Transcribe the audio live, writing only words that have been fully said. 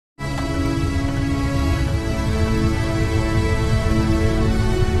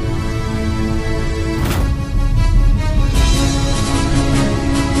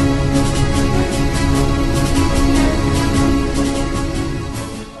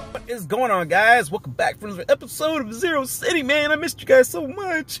is going on, guys? Welcome back for another episode of Zero City, man. I missed you guys so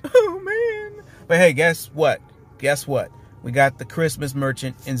much. Oh, man. But hey, guess what? Guess what? We got the Christmas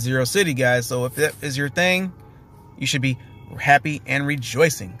merchant in Zero City, guys. So if that is your thing, you should be happy and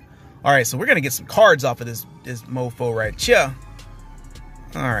rejoicing. All right, so we're going to get some cards off of this mofo right here.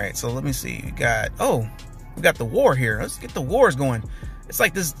 All right, so let me see. We got the war here. Let's get the wars going. It's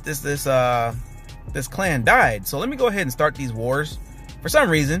like this clan died. So let me go ahead and start these wars. For some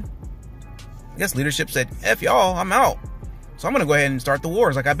reason, I guess leadership said, F y'all, I'm out. So I'm going to go ahead and start the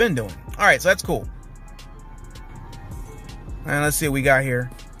wars like I've been doing. All right, so that's cool. And let's see what we got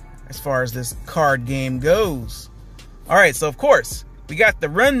here as far as this card game goes. All right, so of course, we got the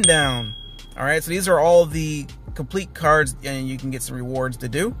rundown. All right, so these are all the complete cards, and you can get some rewards to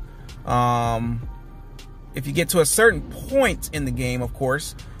do. If you get to a certain point in the game, of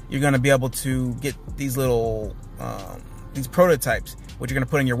course, you're going to be able to get these little these prototypes, which you're going to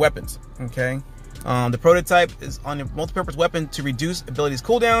put in your weapons. Okay, the prototype is on your multi-purpose weapon to reduce abilities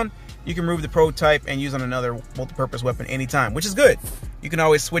cooldown. You can remove the prototype and use on another multi-purpose weapon anytime, which is good. You can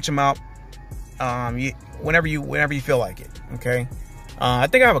always switch them out whenever you feel like it. Okay, I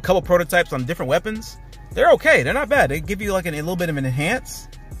think I have a couple prototypes on different weapons. They're okay. They're not bad. They give you like a little bit of an enhance.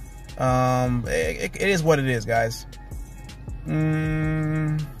 It is what it is, guys.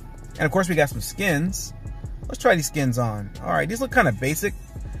 And of course we got some skins. Let's try these skins on. All right, these look kind of basic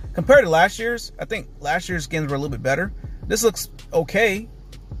compared to last year's. I think last year's skins were a little bit better. This looks okay.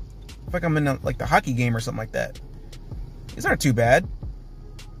 It's like I'm in like the hockey game or something like that. These aren't too bad.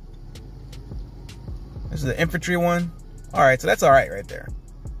 This is the infantry one. All right, so that's all right there.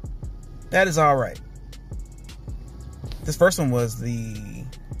 That is all right. This first one was the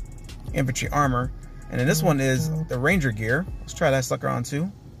infantry armor, and then this one is the ranger gear. Let's try that sucker on too.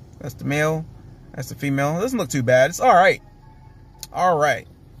 That's the male. That's the female. It doesn't look too bad. It's all right. All right.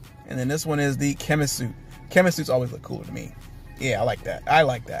 And then this one is the chemist suit. Chemist suits always look cooler to me. Yeah, I like that. I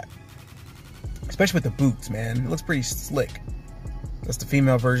like that. Especially with the boots, man. It looks pretty slick. That's the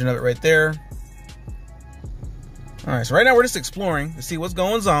female version of it right there. All right, so right now we're just exploring to see what's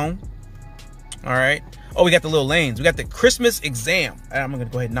going on. All right. Oh, we got the little lanes. We got the Christmas exam. I'm going to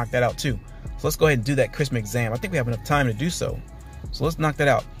go ahead and knock that out too. So let's go ahead and do that Christmas exam. I think we have enough time to do so. So let's knock that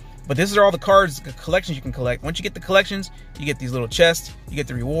out. But this is all the cards, the collections you can collect. Once you get the collections, you get these little chests, you get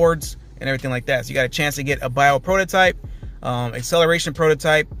the rewards and everything like that. So you got a chance to get a bio prototype, acceleration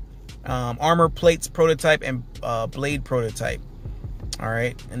prototype, armor plates prototype, and blade prototype. All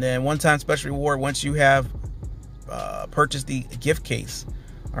right. And then one-time special reward once you have purchased the gift case.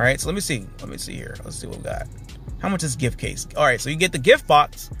 All right, so let me see here. Let's see what we got. How much is gift case? All right, so you get the gift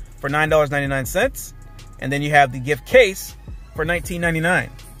box for $9.99, and then you have the gift case for $19.99.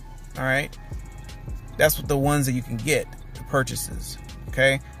 All right, that's what the ones that you can get, the purchases.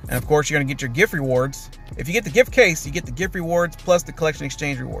 Okay, and of course you're gonna get your gift rewards. If you get the gift case, you get the gift rewards plus the collection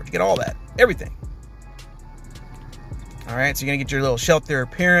exchange rewards. You get all that, everything. All right, so you're gonna get your little shelter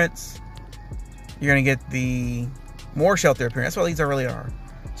appearance. You're gonna get the more shelter appearance. That's what these really are.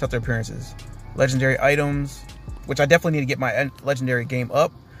 Shelter appearances, legendary items, which I definitely need to get my legendary game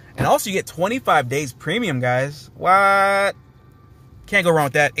up. And also you get 25 days premium, guys. What? Can't go wrong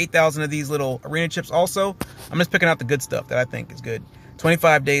with that. 8,000 of these little arena chips also. I'm just picking out the good stuff that I think is good.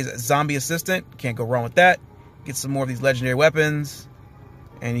 25 days zombie assistant. Can't go wrong with that. Get some more of these legendary weapons.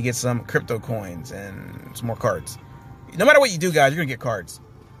 And you get some crypto coins and some more cards. No matter what you do, guys, you're going to get cards.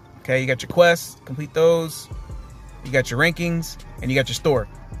 Okay, you got your quests. Complete those. You got your rankings. And you got your store.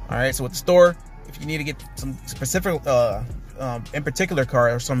 All right, so with the store, if you need to get some specific, in particular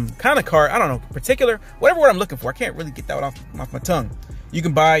card or some kind of card, I don't know, particular, whatever word I'm looking for, I can't really get that off my tongue. You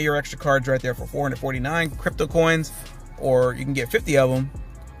can buy your extra cards right there for 449 crypto coins, or you can get 50 of them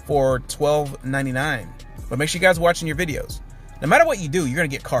for $12.99. But make sure you guys are watching your videos. No matter what you do, you're gonna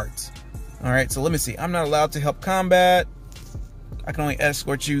get cards. All right, so let me see. I'm not allowed to help combat. I can only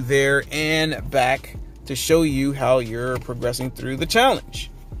escort you there and back to show you how you're progressing through the challenge.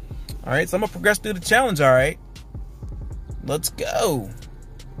 All right, so I'm gonna progress through the challenge. All right, let's go.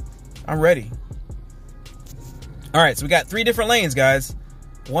 I'm ready. All right, so we got 3 different lanes, guys.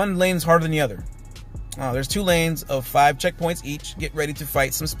 One lane's harder than the other. There's 2 lanes of 5 checkpoints each. Get ready to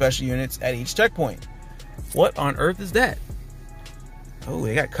fight some special units at each checkpoint. What on earth is that? Oh,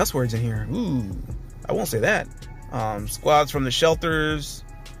 they got cuss words in here. Ooh, I won't say that. Squads from the shelters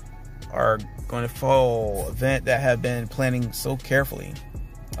are going to follow event that have been planning so carefully.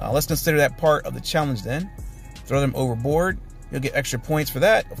 Let's consider that part of the challenge then. Throw them overboard. You'll get extra points for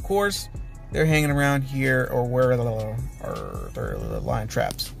that, of course. They're hanging around here or where the line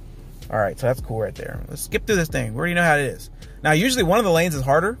traps. All right, so that's cool right there. Let's skip through this thing. We already know how it is. Now, usually one of the lanes is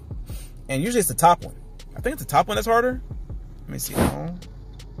harder. And usually it's the top one. I think it's the top one that's harder. Let me see.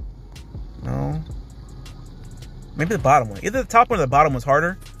 No. Maybe the bottom one. Either the top one or the bottom one's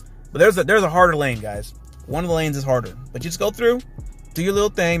harder. But there's a harder lane, guys. One of the lanes is harder. But you just go through, do your little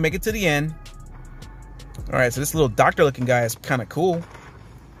thing, make it to the end. All right, so this little doctor-looking guy is kind of cool.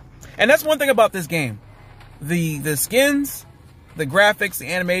 And that's one thing about this game. The skins, the graphics, the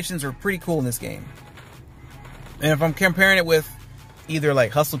animations are pretty cool in this game. And if I'm comparing it with either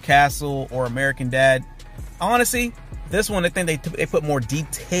like Hustle Castle or American Dad, honestly, this one I think they put more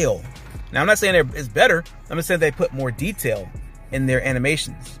detail. Now I'm not saying it's better. I'm just saying they put more detail in their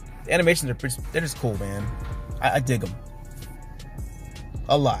animations. The animations are they're just cool, man. I dig them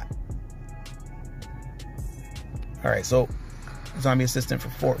a lot. All right, so zombie assistant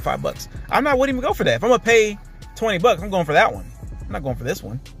for $5. I'm not wouldn't even go for that. If I'm gonna pay $20, I'm going for that one. I'm not going for this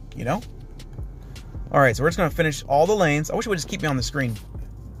one, you know. All right, so we're just gonna finish all the lanes. I wish it would just keep me on the screen.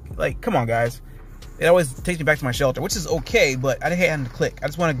 Like, come on, guys. It always takes me back to my shelter, which is okay, but I hate having to click. I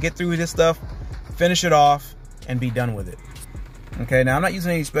just want to get through this stuff, finish it off, and be done with it. Okay, now I'm not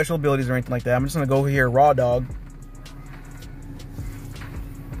using any special abilities or anything like that. I'm just gonna go over here, raw dog.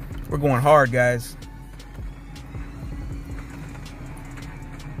 We're going hard, guys.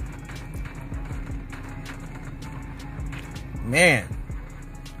 Man,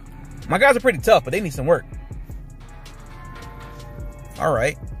 my guys are pretty tough, but they need some work. All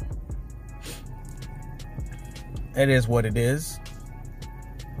right. It is what it is.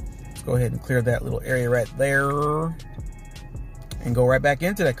 Let's go ahead and clear that little area right there. And go right back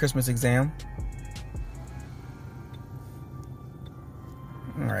into that Christmas exam.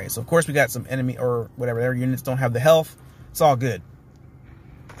 All right, so of course we got some enemy or whatever. Their units don't have the health. It's all good.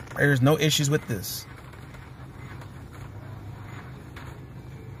 There's no issues with this.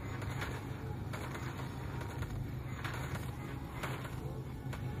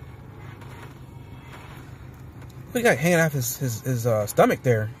 What he got hanging off his stomach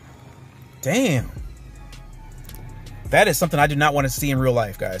there? Damn. That is something I do not want to see in real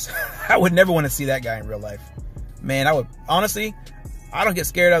life, guys. I would never want to see that guy in real life. Man, I would, honestly, I don't get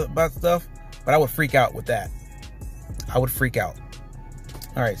scared about stuff, but I would freak out with that. I would freak out.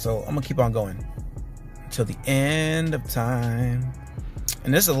 All right, so I'm going to keep on going until the end of time.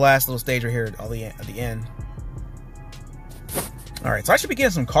 And this is the last little stage right here at the end. All right, so I should be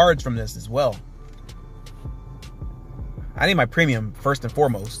getting some cards from this as well. I need my premium first and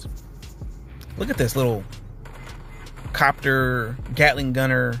foremost. Look at this little copter, Gatling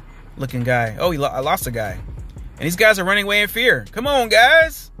gunner looking guy. Oh, I lost a guy. And these guys are running away in fear. Come on,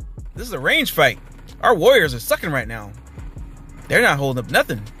 guys. This is a range fight. Our warriors are sucking right now. They're not holding up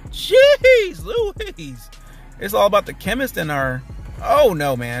nothing. Jeez Louise. It's all about the chemist and our... Oh,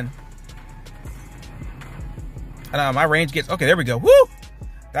 no, man. My range gets... Okay, there we go. Woo!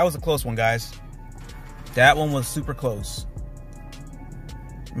 That was a close one, guys. That one was super close.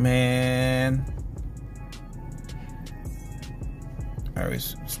 Man. All right,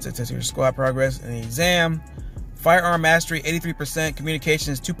 statistics your squad progress in the exam. Firearm mastery, 83%.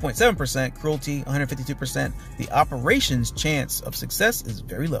 Communications, 2.7%. Cruelty, 152%. The operations chance of success is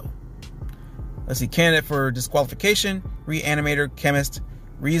very low. Let's see, candidate for disqualification. Reanimator, chemist.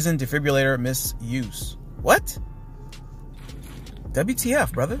 Reason, defibrillator, misuse. What?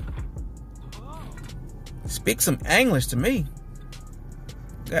 WTF, brother? Speak some English to me.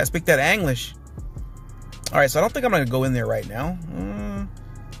 You gotta speak that English. All right, so I don't think I'm gonna go in there right now.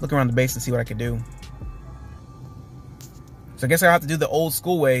 Look around the base and see what I can do. So I guess I have to do the old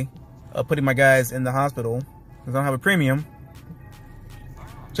school way of putting my guys in the hospital because I don't have a premium.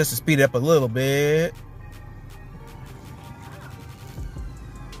 Just to speed it up a little bit.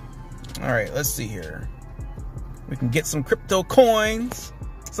 All right, let's see here. We can get some crypto coins,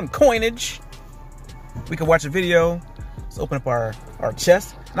 some coinage. We can watch a video. Let's open up our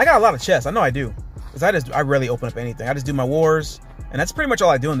chest. And I got a lot of chests. I know I do. Because I rarely open up anything. I just do my wars. And that's pretty much all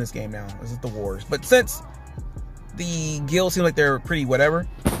I do in this game now. Is the wars. But since the guilds seem like they're pretty whatever,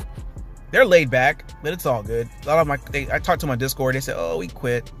 they're laid back. But it's all good. A lot of I talked to my Discord. They said, oh, we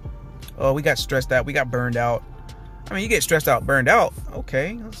quit. Oh, we got stressed out. We got burned out. I mean, you get stressed out, burned out.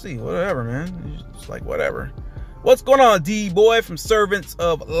 Okay, let's see. Whatever, man. It's like whatever. What's going on, D-Boy from Servants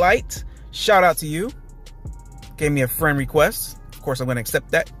of Light? Shout out to you. Gave me a friend request. Of course, I'm going to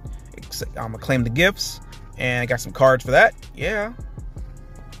accept that. I'm going to claim the gifts. And I got some cards for that. Yeah.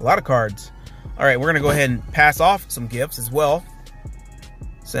 A lot of cards. All right, we're going to go ahead and pass off some gifts as well.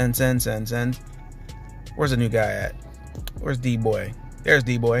 Send. Where's the new guy at? Where's D-Boy? There's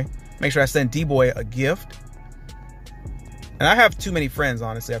D-Boy. Make sure I send D-Boy a gift. And I have too many friends,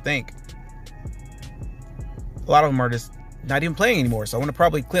 honestly, I think. A lot of them are just not even playing anymore. So I want to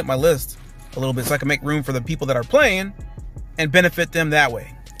probably clean up my list a little bit so I can make room for the people that are playing and benefit them that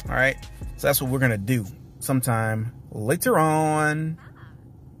way. All right. So that's what we're going to do sometime later on.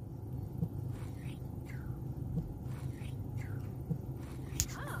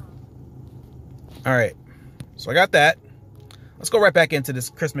 All right. So I got that. Let's go right back into this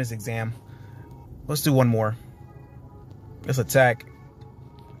Christmas exam. Let's do one more. Let's attack.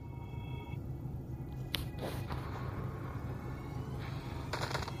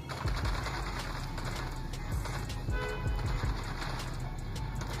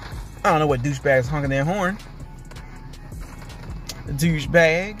 I don't know what douchebag's honking their horn. The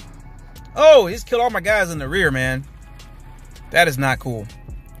douchebag. Oh, he's killed all my guys in the rear, man. That is not cool.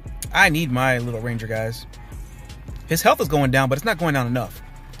 I need my little ranger guys. His health is going down, but it's not going down enough.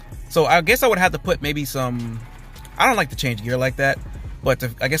 So I guess I would have to put maybe some... I don't like to change gear like that, but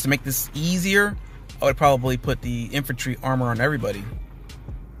I guess to make this easier, I would probably put the infantry armor on everybody.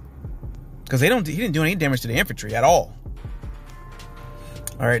 Because he didn't do any damage to the infantry at all.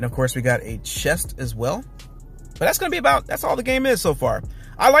 All right, and of course we got a chest as well. But that's going to be that's all the game is so far.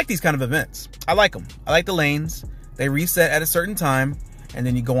 I like these kind of events. I like them. I like the lanes. They reset at a certain time, and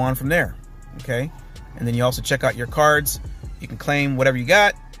then you go on from there. Okay? And then you also check out your cards. You can claim whatever you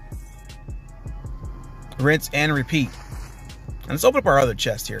got. Rinse and repeat. And let's open up our other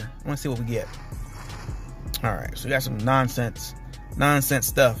chest here. I want to see what we get. All right, so we got some nonsense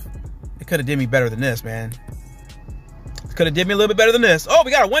stuff. It could have did me better than this, man. Could have did me a little bit better than this. Oh,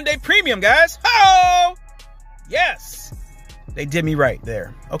 we got a 1-day premium, guys. Oh, yes. They did me right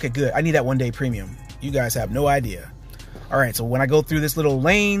there. Okay, good. I need that 1-day premium. You guys have no idea. All right, so when I go through this little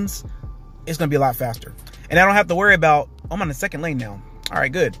lanes, it's going to be a lot faster. And I don't have to worry about, oh, I'm on the second lane now. All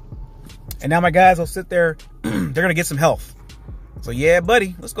right, good. And now my guys will sit there. They're going to get some health. So, yeah,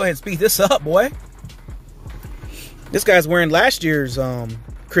 buddy, let's go ahead and speed this up, boy. This guy's wearing last year's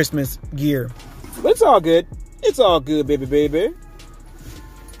Christmas gear. But it's all good. It's all good, baby.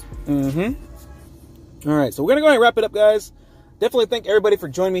 All right, so we're going to go ahead and wrap it up, guys. Definitely thank everybody for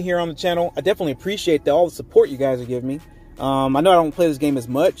joining me here on the channel. I definitely appreciate all the support you guys are giving me. I know I don't play this game as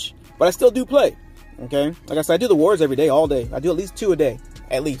much, but I still do play. Okay? Like I said, I do the wars every day, all day. I do at least 2 a day,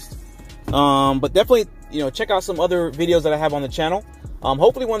 at least. But definitely, check out some other videos that I have on the channel.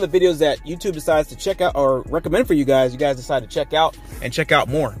 Hopefully one of the videos that YouTube decides to check out or recommend for you guys decide to check out and check out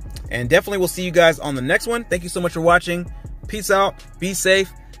more. And definitely we'll see you guys on the next one. Thank you so much for watching. Peace out. Be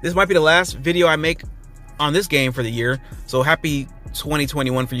safe. This might be the last video I make on this game for the year. So happy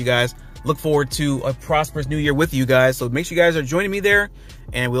 2021 for you guys. Look forward to a prosperous new year with you guys. So make sure you guys are joining me there.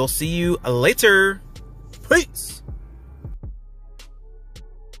 And we'll see you later. Peace.